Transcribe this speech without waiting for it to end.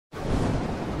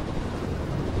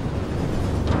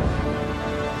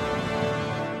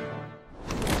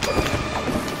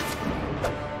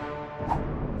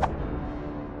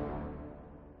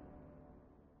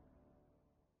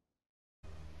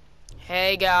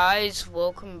Hey guys,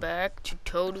 welcome back to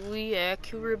Totally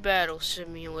Accurate Battle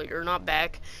Simulator. Not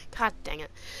back. God dang it.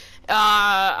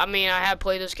 I mean, I have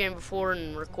played this game before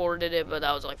and recorded it, but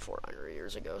that was like 400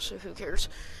 years ago, so who cares?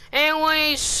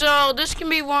 Anyway, so this can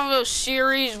be one of those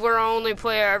series where I only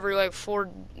play every like 4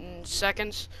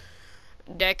 seconds,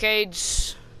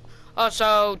 decades.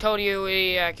 Also,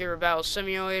 Totally Accurate Battle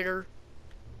Simulator.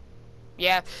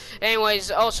 Yeah,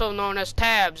 anyways, also known as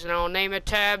Tabs, and I'll name it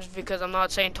Tabs because I'm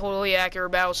not saying Totally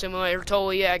Accurate Battle Simulator,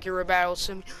 Totally Accurate Battle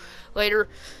Simulator.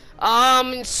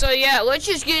 So yeah, let's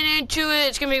just get into it.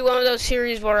 It's gonna be one of those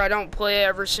series where I don't play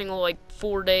every single, like,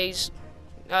 4 days.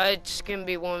 It's gonna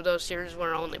be one of those series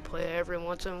where I only play every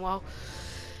once in a while.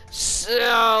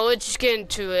 So, let's just get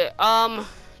into it.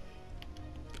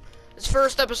 This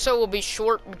first episode will be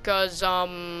short because,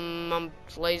 I'm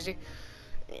lazy.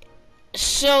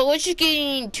 So, let's just get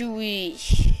into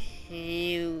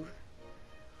it.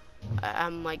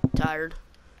 I'm, like, tired.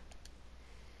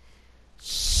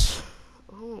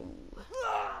 Ooh,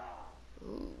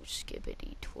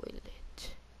 skibbity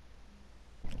toilet.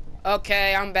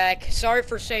 Okay, I'm back. Sorry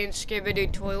for saying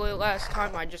skibbity toilet last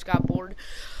time. I just got bored.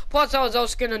 Plus, I was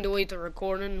also gonna delete the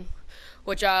recording,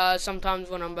 which, sometimes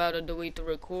when I'm about to delete the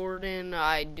recording,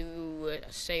 I do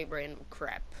say random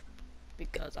crap.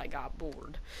 Because I got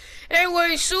bored.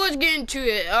 Anyway, so let's get into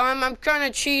it. I'm kind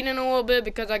of cheating a little bit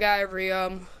because I got every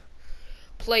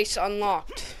place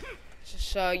unlocked.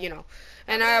 So, you know.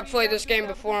 And I have played this game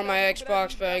before on my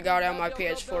Xbox, but I got it on my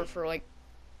PS4 for like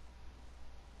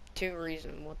 2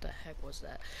 reasons. What the heck was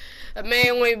that?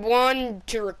 Mainly 1,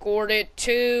 to record it.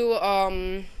 2,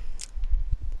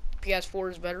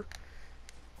 PS4 is better.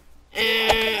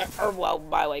 Or well,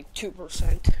 by like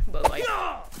 2%, but like,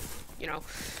 you know.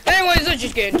 Anyways, let's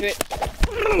just get into it.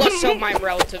 Let's hope my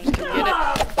relatives can get it,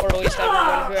 or at least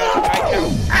everyone who has an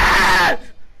account.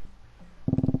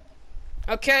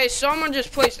 Okay, so I'm gonna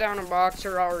just place down a box,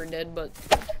 or I already did, but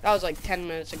that was like 10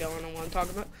 minutes ago, and I want to talk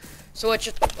about. So let's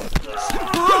just.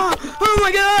 Oh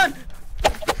my god!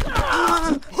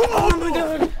 Oh my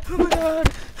god! Oh my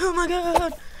god! Oh my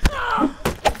god!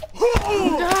 Oh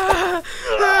my god!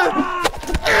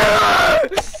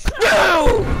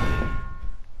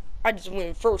 I just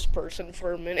went first person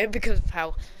for a minute because of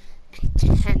how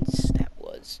intense that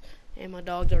was. And my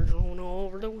dogs are rolling all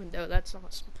over the window. That's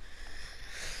awesome.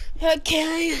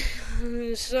 Okay,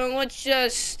 so let's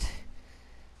just,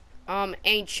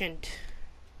 ancient.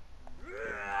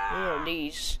 What are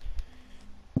these?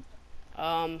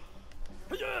 I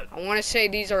want to say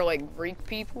these are like Greek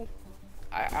people.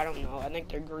 I don't know. I think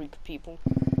they're Greek people.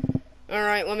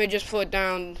 Alright, let me just put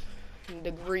down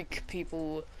the Greek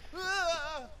people.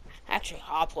 Actually,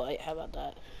 hoplite, how about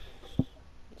that?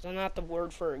 Is that not the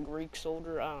word for a Greek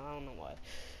soldier? I don't know why.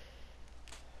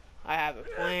 I have a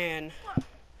plan.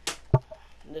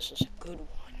 This is a good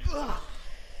one.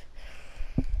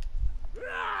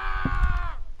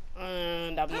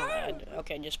 And I'm not.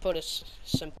 Okay, just put a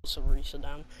simple Sarisa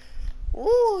down.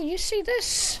 Ooh, you see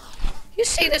this? You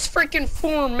see this freaking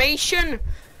formation?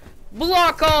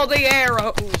 Block all the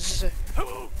arrows.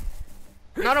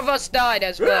 None of us died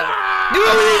as well.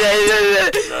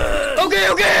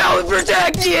 Okay, I'll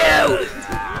protect you!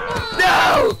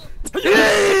 No!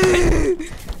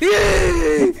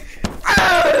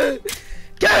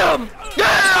 Get him!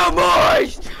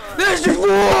 Boys! This is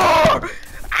war!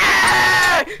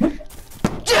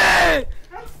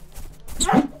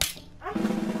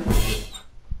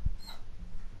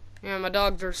 Yeah, my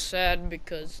dogs are sad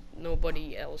because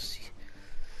nobody else.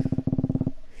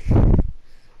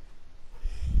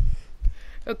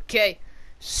 Okay,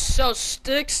 so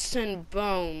sticks and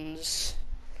bones.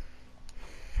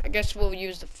 I guess we'll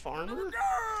use the farmer?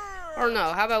 Or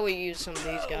no, how about we use some of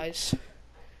these guys?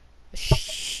 A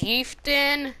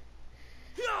chieftain.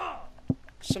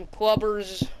 Some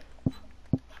clubbers.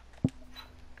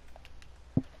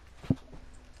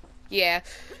 Yeah.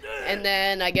 And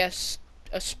then, I guess,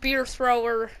 a spear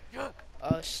thrower.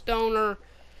 A stoner.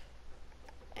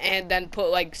 And then put,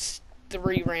 like,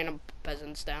 3 random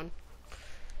peasants down.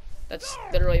 That's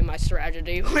literally my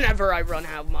strategy whenever I run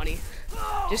out of money.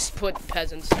 Just put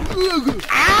peasants. Ow!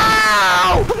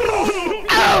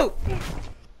 Ow!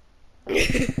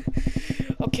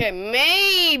 Okay,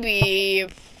 maybe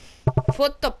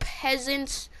put the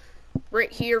peasants right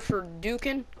here for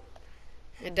duking.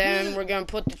 And then we're gonna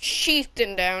put the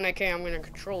chieftain down. Okay, I'm gonna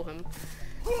control him.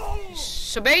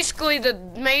 So basically, the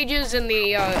mages and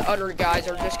the other guys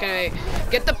are just gonna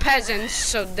get the peasants.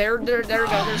 So there we go,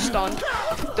 they're stunned.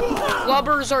 The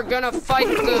clubbers are gonna fight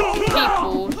the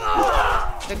people.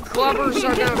 The clubbers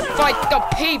are gonna fight the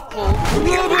people.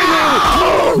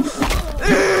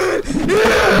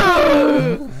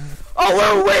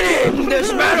 Oh, we're winning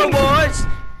this battle, boys.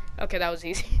 Okay, that was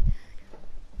easy.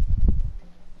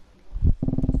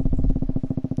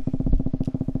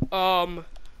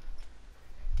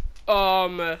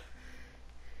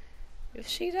 You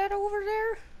see that over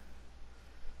there?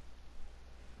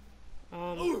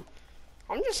 I'm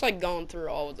just like going through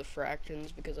all of the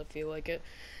fractions because I feel like it.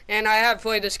 And I have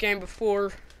played this game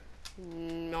before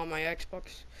on my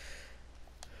Xbox.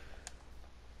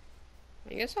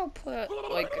 I guess I'll put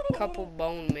like a couple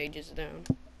bone mages down.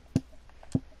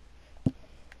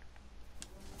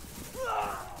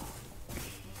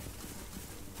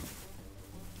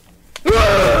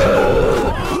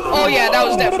 Oh yeah, that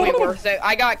was definitely worth it.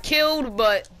 I got killed,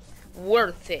 but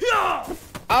worth it.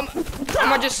 I'm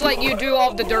gonna just let you do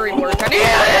all the dirty work.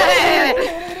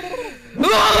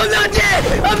 Oh, I'm not dead!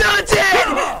 I'm not dead!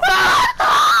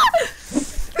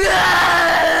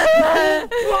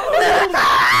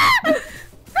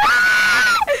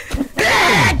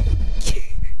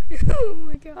 Oh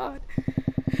my god.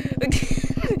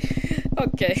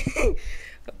 Okay.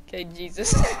 Okay,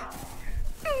 Jesus.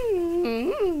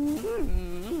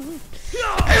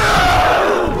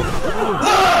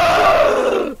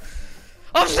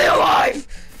 I'm still alive!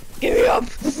 Give me up!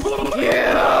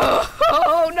 Yeah!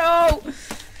 Oh no!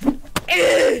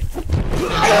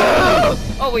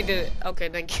 Oh, we did it. Okay,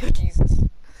 thank you, Jesus.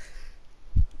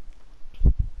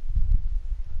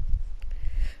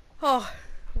 Oh,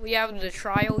 we have the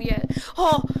trial yet?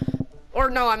 Oh! Or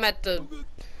no, I'm at the...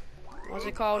 What's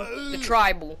it called? The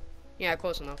tribal. Yeah,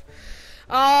 close enough.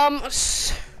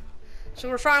 So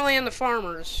we're finally in the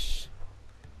farmers.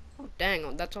 Oh,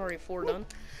 dang, that's already 4 done.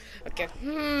 Okay.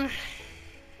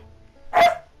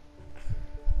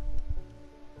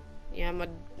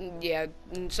 Yeah,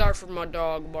 sorry for my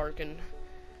dog barking.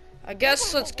 I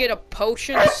guess let's get a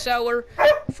potion seller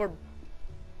for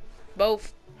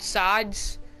both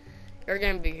sides. You're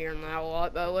gonna be hearing that a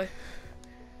lot, by the way.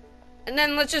 And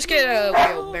then let's just get a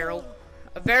wheelbarrow.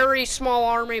 A very small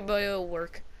army, but it'll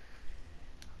work.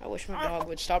 I wish my dog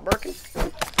would stop barking.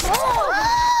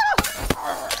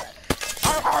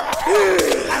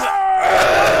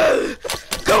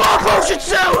 Come on, potion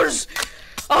sellers!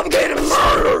 I'm getting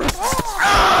murdered!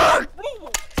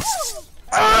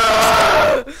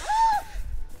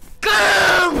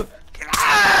 Come!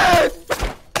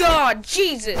 God,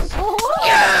 Jesus!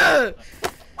 Yeah!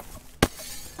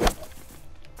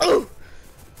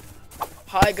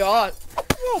 Hi, God.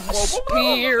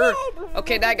 Spear.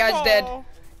 Okay, that guy's dead.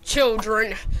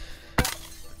 Children.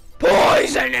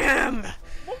 Poison him!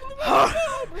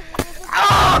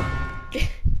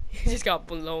 He just got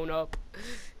blown up.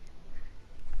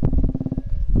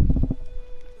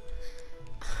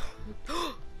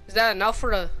 Is that enough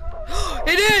for the...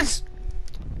 It is!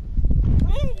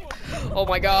 Oh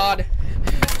my god.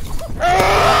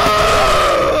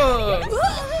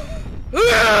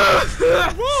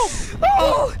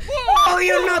 Oh,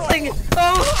 you're nothing.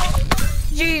 Oh,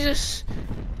 Jesus.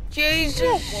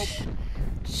 Jesus.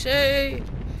 Say.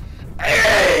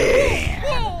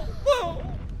 Oh,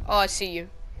 I see you.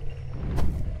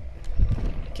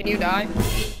 Can you die?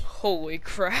 Holy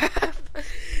crap.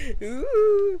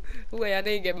 Ooh. Wait, I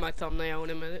didn't get my thumbnail in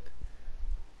a minute.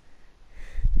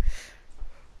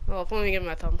 Well, let me get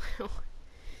my thumbnail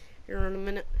here in a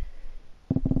minute.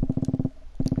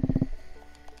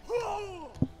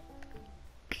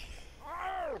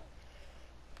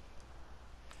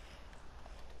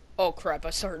 Oh crap, I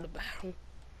started the battle.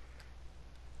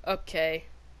 Okay.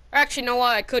 Actually, you know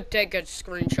what? I could take a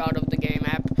screenshot of the game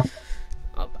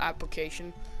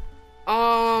application.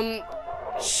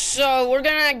 So we're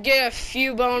gonna get a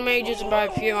few bone mages, and by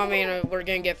a few I mean we're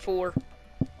gonna get 4.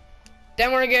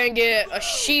 Then we're gonna get a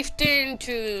chieftain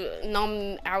to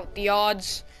numb out the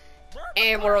odds,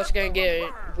 and we're also gonna get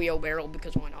a wheelbarrow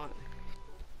because why not?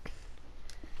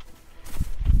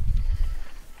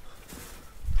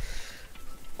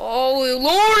 Oh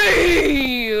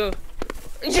lordy!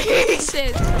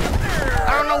 Jesus! I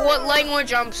don't know what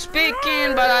language I'm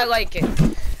speaking, but I like it.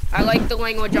 I like the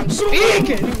language I'm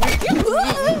speaking.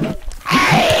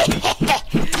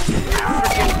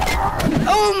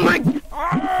 Oh my!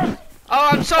 Oh,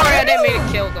 I'm sorry. I didn't mean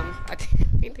to kill them. I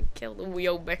didn't mean to kill the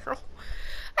wheelbarrow.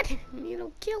 I didn't mean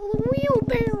to kill the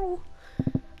wheelbarrow.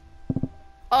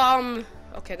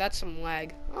 Okay, that's some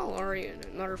lag. Oh, already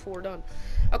another 4 done.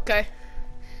 Okay.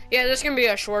 Yeah, this is gonna be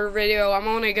a shorter video. I'm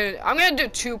gonna do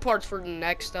 2 parts for the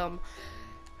next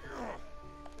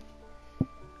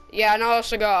Yeah, and I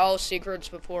also got all secrets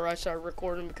before I started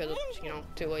recording because it's, you know,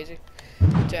 too lazy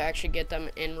to actually get them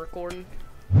in recording.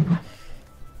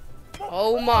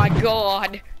 Oh my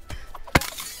god.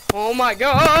 Oh my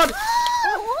god.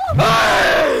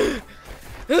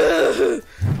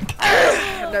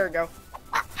 There we go.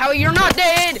 How you're not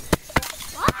dead?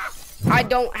 I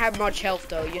don't have much health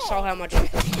though. You saw how much.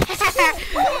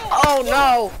 Oh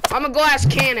no! I'm a glass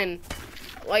cannon.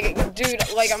 Like, dude,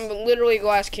 like I'm literally a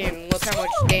glass cannon. Look how much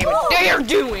damage they are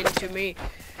doing to me.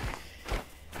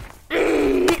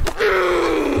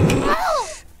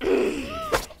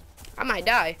 I might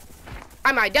die.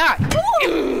 I might die.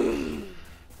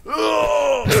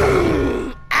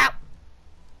 Ow.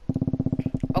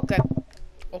 Okay.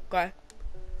 Okay.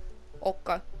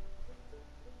 Okay.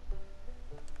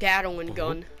 Gatling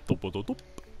gun.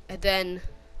 And then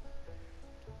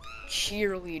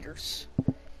cheerleaders.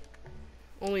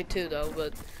 Only 2 though,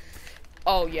 but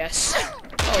oh yes.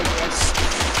 Oh yes.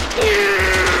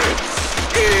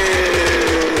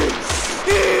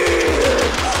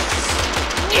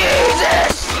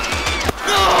 Jesus!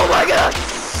 Oh my god!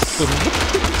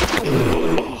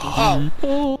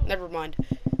 Oh, never mind.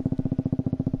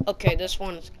 Okay, this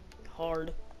one's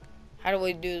hard. How do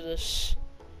we do this?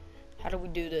 How do we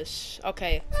do this?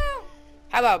 Okay.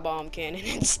 How about bomb cannon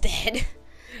instead?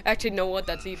 Actually, you know what?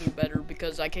 That's even better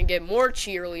because I can get more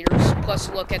cheerleaders. Plus,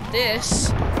 look at this.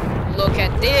 Look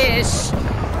at this.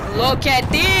 Look at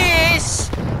this.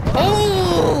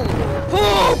 Oh!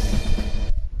 Oh!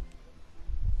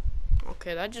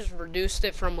 Okay, that just reduced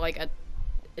it from like a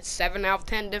 7 out of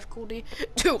 10 difficulty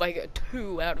to like a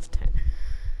 2 out of 10.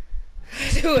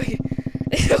 to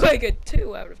like a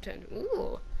 2 out of 10.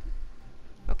 Ooh.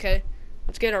 Okay,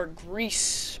 let's get our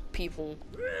grease people.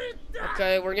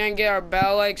 Okay, we're gonna get our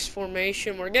Balax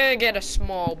formation. We're gonna get a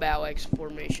small Balax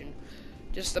formation.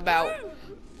 Just about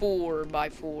 4 by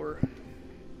 4.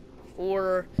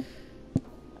 4.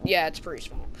 Yeah, it's pretty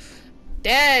small.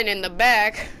 Then in the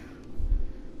back,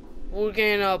 we're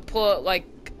gonna put like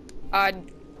I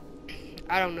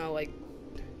don't know, like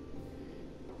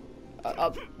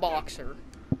a boxer.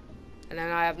 And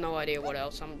then I have no idea what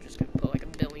else. I'm just gonna put like a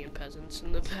billion peasants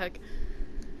in the back.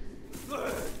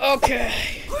 Okay.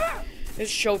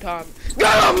 It's showtime.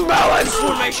 Get 'em, Balance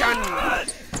formation!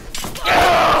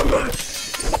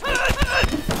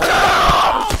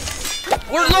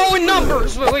 We're low in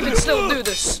numbers, but we can still do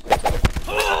this.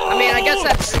 I mean, I guess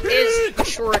that is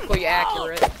historically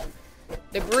accurate.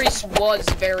 The Greece was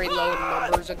very low in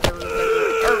numbers in terms of,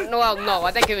 no,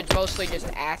 I think it was mostly just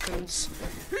Athens.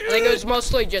 I think it was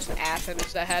mostly just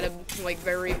Athens that had a, like,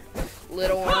 very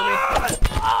little army.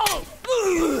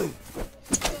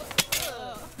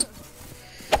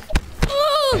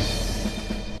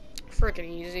 Freaking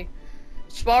easy.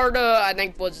 Sparta, I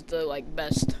think, was the, like,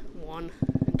 best one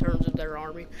in terms of their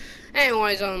army.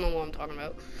 Anyways, I don't know what I'm talking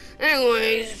about.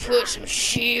 Anyways, put some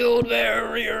shield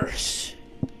barriers.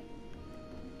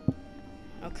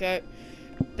 Okay,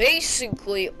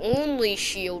 basically only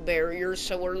shield barriers,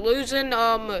 so we're losing,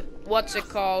 what's it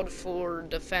called for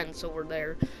defense over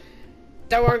there.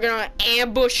 Then we're gonna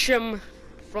ambush them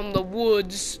from the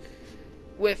woods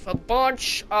with a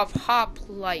bunch of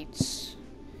hoplites.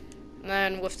 And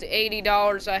then with the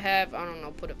 $80 I have, I don't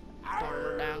know, put a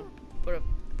farmer down. Put a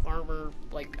farmer,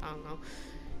 like, I don't know.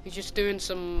 He's just doing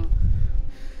some,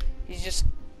 I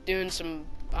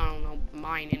don't know,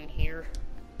 mining here.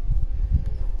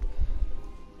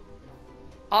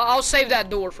 I'll save that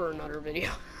door for another video.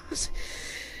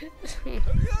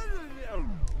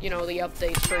 You know, the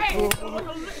update's pretty cool.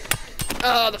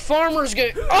 The farmer's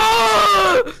gonna.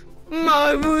 Oh!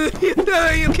 You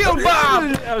killed Bob!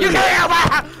 You killed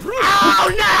Bob! Oh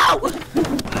no!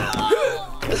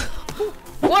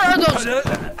 What are those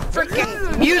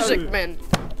freaking music men?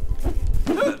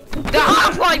 The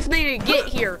hoplites need to get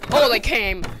here. Oh, they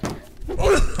came.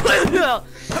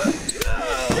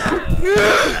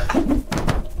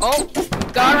 Oh,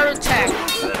 got her attack.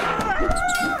 Is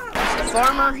the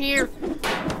farmer here?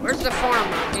 Where's the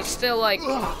farmer? He's still like...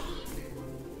 Oh,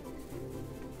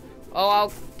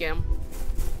 I'll get him.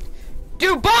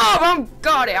 Dude, Bob!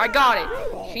 I got it.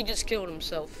 He just killed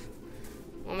himself.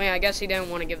 Well, man, I guess he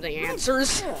didn't want to give the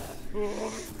answers.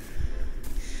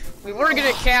 We were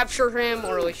gonna capture him,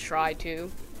 or at least try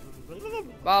to.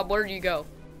 Bob, where do you go?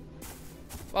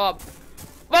 Bob!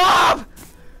 Bob!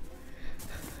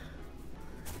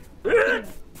 I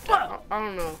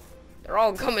don't know. They're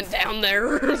all coming down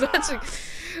there. That's a,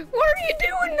 what are you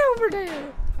doing over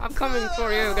there? I'm coming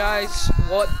for you guys.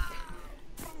 What?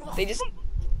 They just...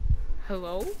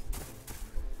 Hello?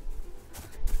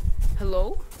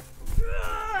 Hello?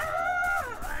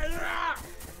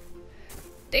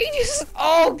 They just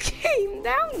all came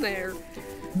down there.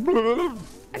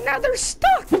 And now they're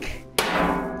stuck.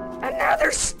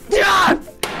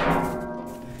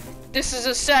 This is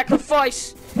a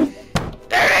sacrifice.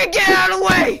 Get out of the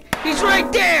way! He's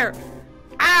right there!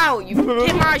 Ow! You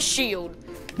hit my shield.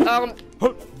 I'm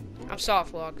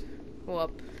soft locked. Hold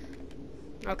up.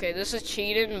 Okay, this is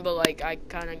cheating, but like I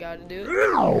kind of gotta do it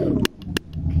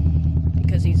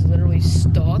because he's literally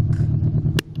stuck.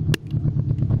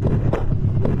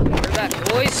 Hear that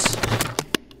noise?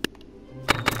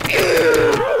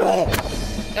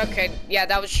 Okay, yeah,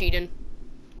 that was cheating,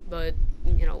 but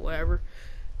you know, whatever.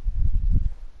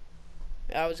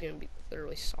 I was gonna be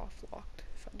literally soft locked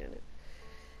if I didn't.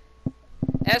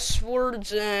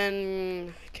 S-words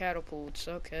and catapults.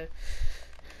 Okay.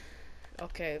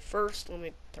 Okay, first let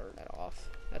me turn that off.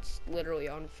 That's literally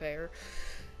unfair.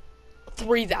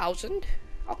 3,000.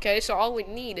 Okay, so all we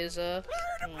need is one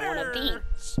of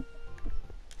these.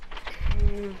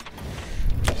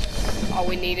 All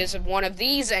we need is one of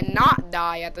these and not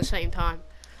die at the same time.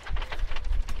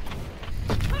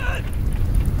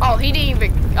 Oh, he didn't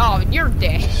even. Oh, you're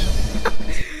dead.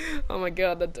 Oh my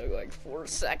god, that took like 4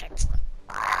 seconds.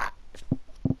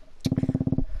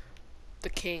 The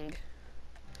king.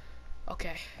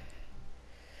 Okay.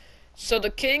 So the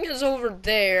king is over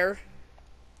there.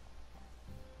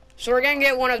 So we're gonna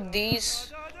get one of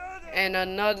these. And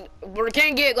another. We're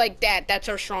gonna get like that. That's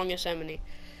our strongest enemy.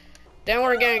 Then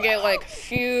we're gonna get like a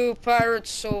few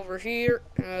pirates over here.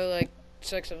 Like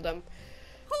 6 of them.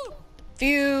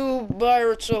 Few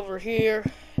pirates over here.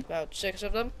 About 6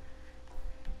 of them.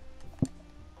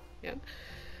 Yeah.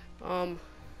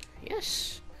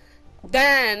 Yes.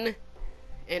 Then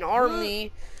an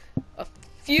army, a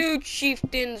few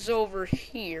chieftains over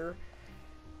here,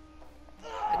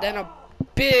 and then a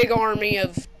big army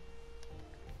of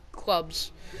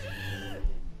clubs.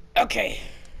 Okay.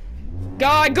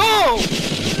 God, go!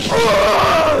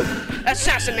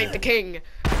 Assassinate the king.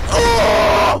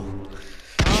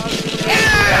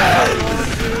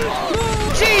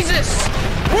 Jesus!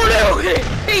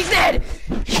 He's dead!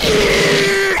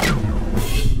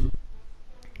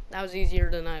 That was easier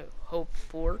than I hoped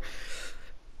for.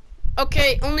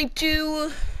 Okay, only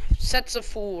 2 sets of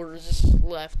 4s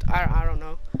left. I don't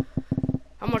know.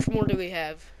 How much more do we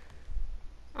have?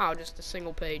 Oh, just a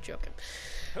single page. Okay.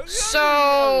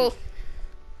 So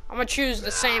I'm gonna choose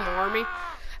the same army.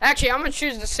 Actually, I'm gonna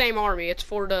choose the same army. It's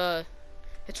for the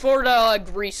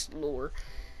Greece lore.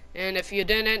 And if you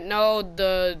didn't know,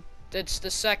 it's the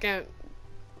second.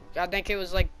 I think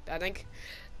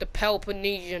the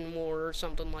Peloponnesian War or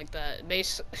something like that.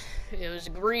 It was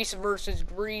Greece versus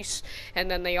Greece, and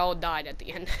then they all died at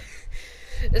the end.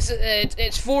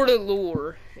 It's for the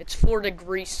lore. It's for the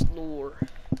Greece lore.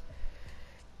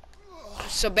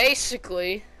 So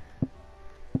basically,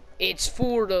 it's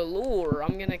for the lore.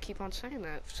 I'm gonna keep on saying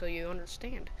that so you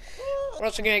understand. We're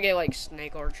also gonna get like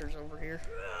snake archers over here.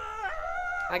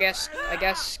 I guess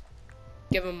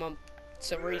give him a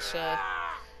Sarisa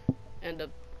and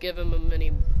give him a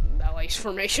mini ballet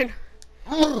formation.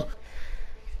 Like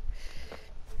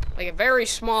a very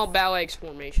small ballet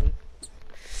formation.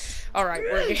 Alright,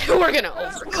 we're gonna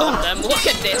overcome them. Look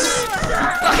at this.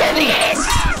 Look at this.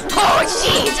 Oh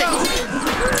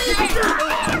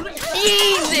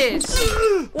Jesus!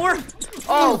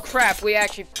 Oh crap, we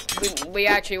actually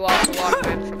lost a lot of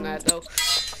men from that though.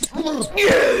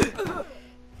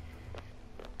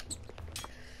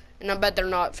 And I bet they're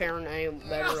not faring any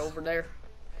better over there.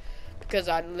 Because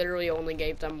I literally only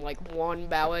gave them like 1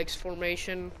 ballet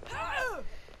formation.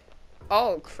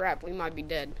 Oh crap, we might be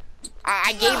dead.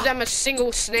 I gave them a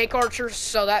single snake archer,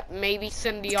 so that maybe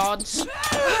thin the odds.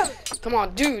 Come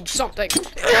on, dude, something.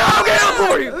 I'll get up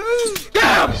for you!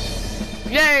 Get him!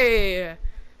 Yeah!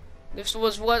 This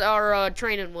was what our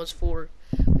training was for.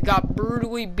 We got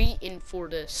brutally beaten for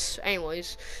this.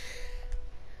 Anyways.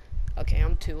 Okay,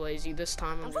 I'm too lazy. This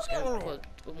time I'm just gonna put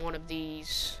one of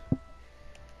these.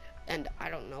 And I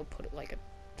don't know, put it like a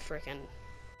frickin'.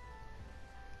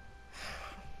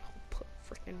 Put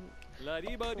frickin'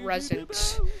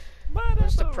 present. What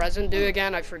does the present do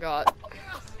again? I forgot.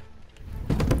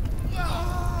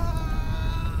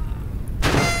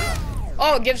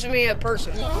 Oh, it gives me a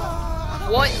person.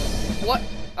 What? What?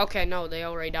 Okay, no, they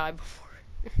already died before.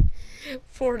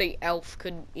 Before the elf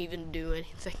could even do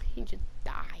anything, he just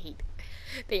died.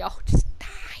 They all just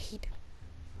died.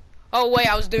 Oh wait,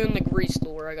 I was doing the Greece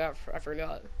lore. I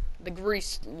forgot. The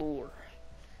Greece lore.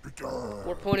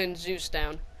 We're putting Zeus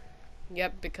down.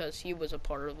 Yep, because he was a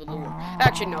part of the lore.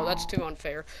 Actually, no, that's too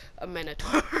unfair. A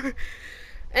Minotaur.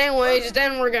 Anyways,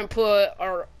 then we're gonna put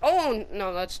our. Oh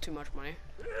no, that's too much money.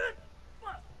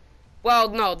 Well,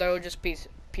 no, that would just be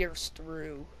pierced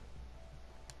through.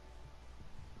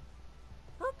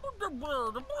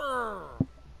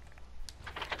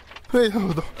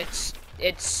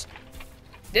 It's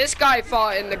This guy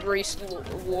fought in the Greece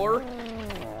War.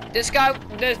 This guy,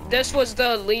 this was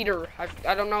the leader.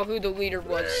 I don't know who the leader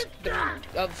was.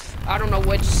 I don't know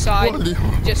which side.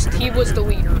 Just, he was the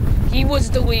leader. He was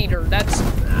the leader. That's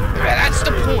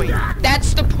the point.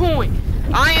 That's the point.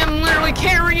 I am literally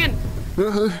carrying.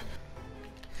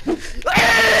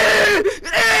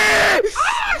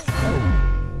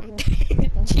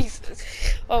 Jesus.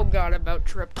 Oh God, I about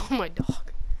tripped on my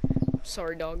dog.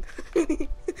 Sorry, dog.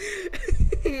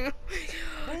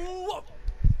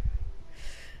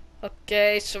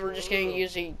 Okay, so we're just gonna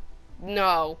use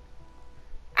no.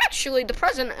 Actually, the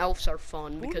present elves are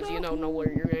fun because you don't know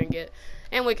where you're gonna get.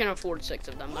 And we can afford 6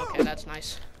 of them. Okay, that's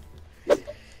nice.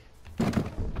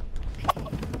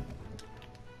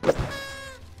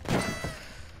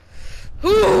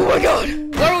 Oh my God!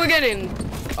 What are we getting?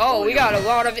 Oh, we got a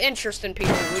lot of interesting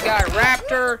people. We got a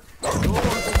raptor.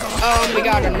 We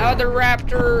got another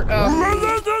raptor.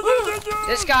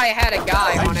 This guy had a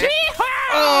guy on it.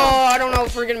 Oh, I don't know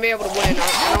if we're gonna be able to win.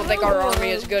 I don't think our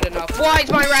army is good enough. Why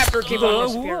is my raptor keep on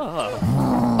disappearing?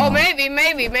 Oh, maybe.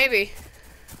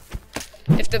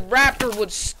 If the raptor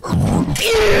would.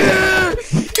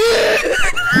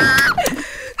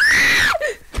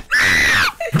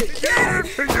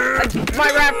 My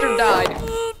raptor died.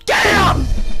 Damn!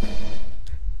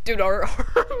 Dude,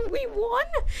 we won?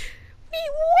 We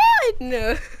won!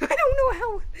 I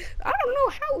don't know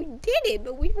how we did it,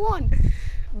 but we won.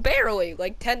 Barely,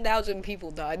 like 10,000 people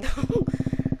died.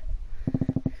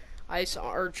 Ice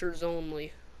archers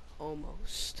only.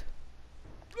 Almost.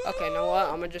 Okay, you know what?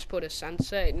 I'm gonna just put a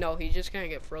sensei. No, he's just gonna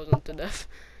get frozen to death.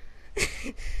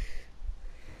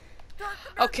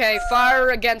 Okay, fire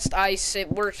against ice.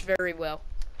 It works very well.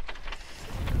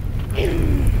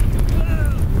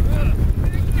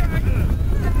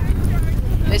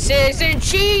 This isn't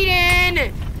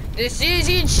cheating! This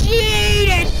isn't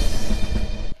cheating!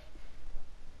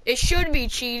 It should be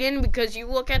cheating because you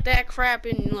look at that crap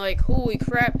and like, holy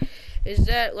crap, is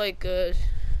that like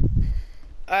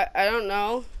I don't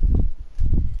know.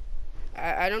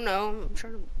 I don't know. I'm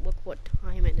trying to look what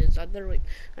time it is. There it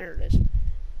is.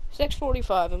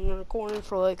 6:45. I'm recording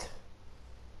for like,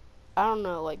 I don't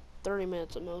know, like 30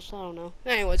 minutes at most. I don't know.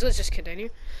 Anyways, let's just continue.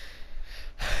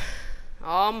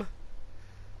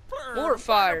 More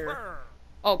fire.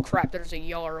 Oh crap, there's a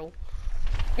Jarl.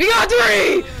 We got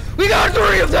 3! We got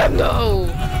 3 of them though!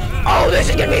 Oh, this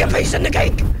is gonna be a piece in the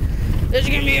cake! This is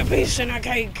gonna be a piece in the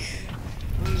cake.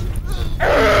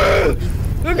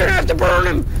 We're gonna have to burn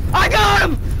him! I got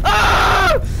him!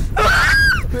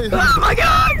 Oh my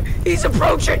God! He's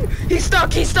approaching! He's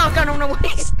stuck! I don't know what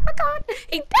he's stuck on!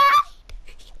 He died!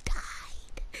 He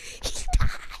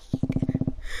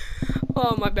died!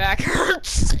 Oh, my back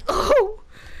hurts! Oh!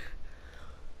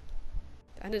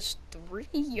 That is 3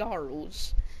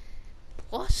 Jarls.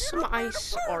 Plus some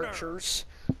ice archers.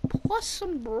 Plus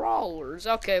some brawlers.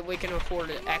 Okay, we can afford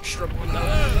an extra one though.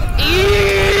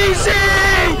 Easy!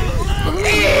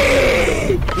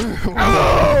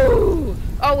 Oh!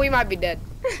 Oh, we might be dead.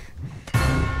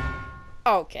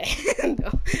 Okay.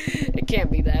 No, it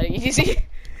can't be that easy.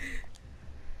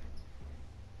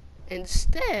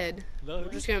 Instead,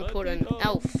 we're just gonna put an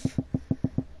elf.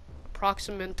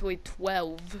 Approximately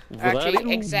 12.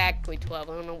 Actually, exactly 12.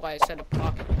 I don't know why I said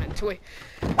approximately.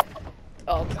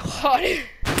 Oh God.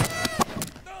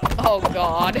 Oh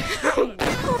God. Oh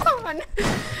God.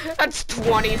 That's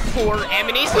 24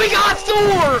 enemies. We got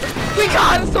Thor! We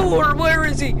got Thor! Where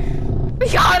is he? We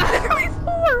got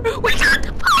Thor! We got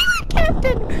the pirate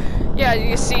captain! Yeah,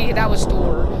 you see, that was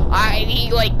Thor.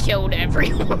 He like killed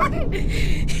everyone.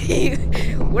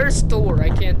 Where's Thor? I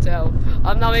can't tell.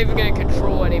 I'm not even gonna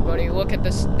control anybody. Look at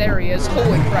this. There he is.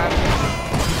 Holy crap.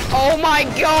 Oh my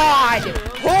God!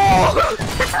 Oh,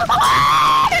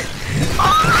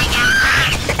 oh my God!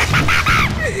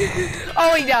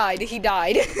 Oh, he died. He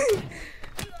died.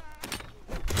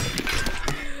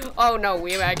 Oh no,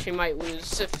 we actually might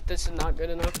lose if this is not good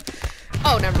enough.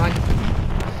 Oh, never mind.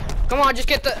 Come on, just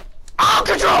get the. Oh,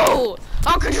 control!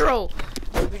 Oh, control!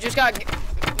 We just got.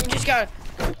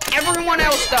 Everyone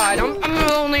else died. I'm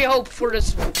the only hope for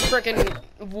this frickin'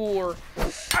 war.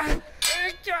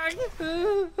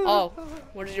 Oh,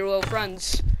 where's your little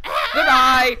friends?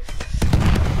 Goodbye!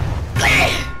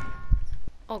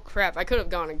 Oh crap, I could have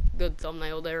gotten a good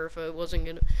thumbnail there if it wasn't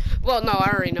gonna. Well, no, I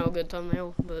already know a good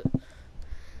thumbnail, but.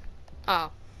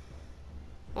 Oh.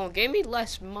 Well, it gave me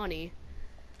less money.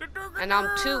 And I'm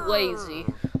too lazy.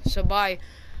 So by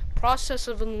process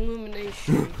of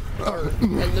illumination. Or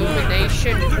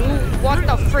illumination. Ooh, what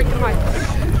the frick am I?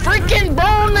 Freaking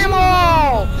burn them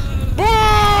all!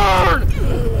 Burn!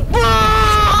 Burn!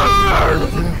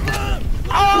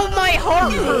 Oh, my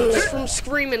heart hurts from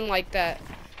screaming like that.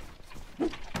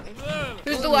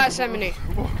 Who's the last enemy?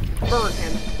 Burn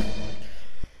him.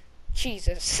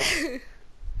 Jesus. Is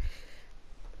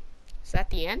that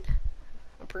the end?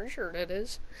 I'm pretty sure that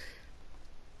is.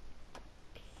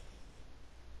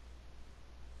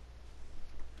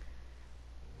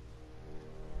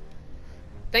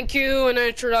 Thank you, and an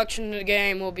introduction to the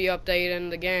game will be updating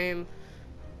the game.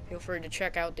 Feel free to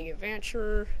check out the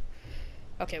adventure.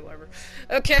 Okay, whatever.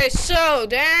 Okay, so,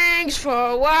 thanks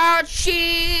for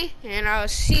watching, and I'll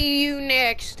see you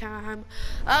next time.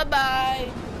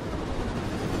 Bye-bye.